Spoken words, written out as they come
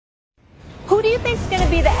Who do you think is going to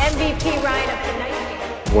be the MVP, Ryan, of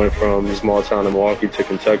tonight? Went from a small town in Milwaukee to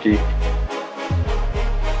Kentucky.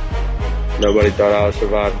 Nobody thought I would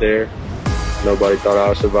survive there. Nobody thought I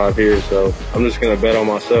would survive here, so I'm just going to bet on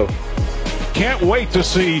myself. Can't wait to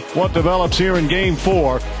see what develops here in Game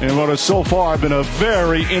 4 in what has so far been a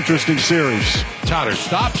very interesting series. Tyler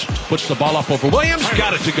stops, puts the ball up over Williams,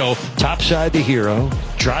 got it to go. Top side to Herro,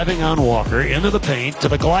 driving on Walker, into the paint, to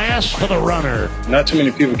the glass, for the runner. Not too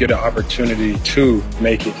many people get an opportunity to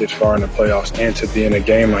make it this far in the playoffs and to be in a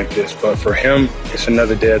game like this, but for him, it's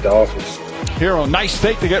another day at the office. Herro, nice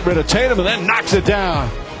fake to get rid of Tatum and then knocks it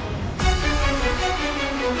down.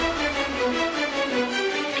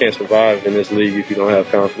 Can't survive in this league if you don't have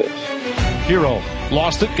confidence. Herro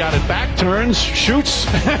lost it, got it back, turns, shoots,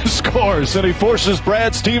 and scores. And he forces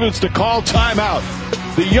Brad Stevens to call timeout.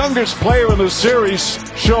 The youngest player in the series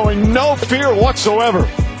showing no fear whatsoever.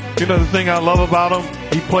 You know the thing I love about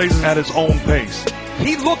him? He plays at his own pace.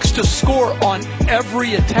 He looks to score on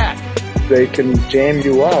every attack. They can jam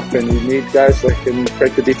you up, and you need guys that can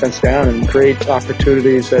break the defense down and create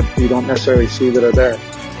opportunities that you don't necessarily see that are there.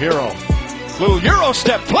 Herro. Little Euro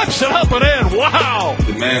step, flips it up and in. Wow!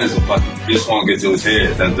 The man is a fucking, he just won't get to his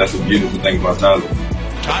head. That's a beautiful thing about Tyler.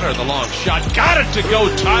 Tyler, the long shot, got it to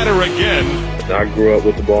go. Tyler again. I grew up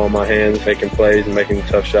with the ball in my hands, making plays and making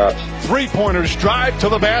tough shots. Three-pointers, drive to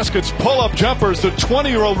the baskets, pull-up jumpers. The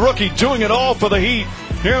 20-year-old rookie doing it all for the Heat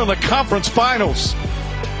here in the conference finals.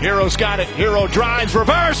 Herro's got it. Herro drives,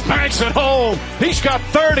 reverse, banks it home. He's got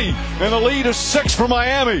 30, and the lead is 6 for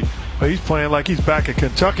Miami. He's playing like he's back in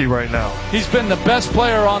Kentucky right now. He's been the best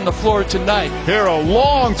player on the floor tonight. Herro,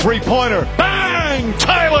 long three-pointer. Bang!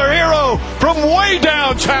 Tyler Herro from way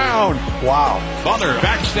downtown. Wow. Butler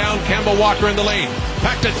backs down, Kemba Walker in the lane.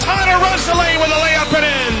 Back to Tyler, runs the lane with a layup and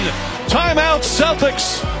in. Timeout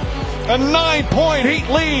Celtics. A 9-point Heat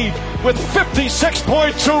lead with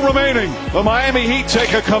 56.2 remaining. The Miami Heat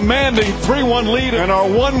take a commanding 3-1 lead and are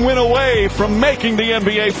 1 win away from making the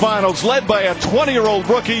NBA Finals, led by a 20-year-old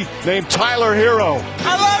rookie named Tyler Herro.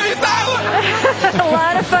 I love you, Tyler! A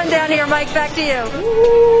lot of fun down here, Mike. Back to you.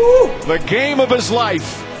 The game of his life,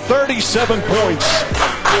 37 points.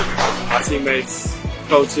 My teammates,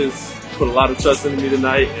 coaches put a lot of trust into me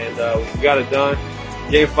tonight, and we got it done.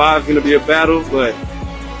 Game 5 is going to be a battle, but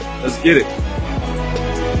let's get it.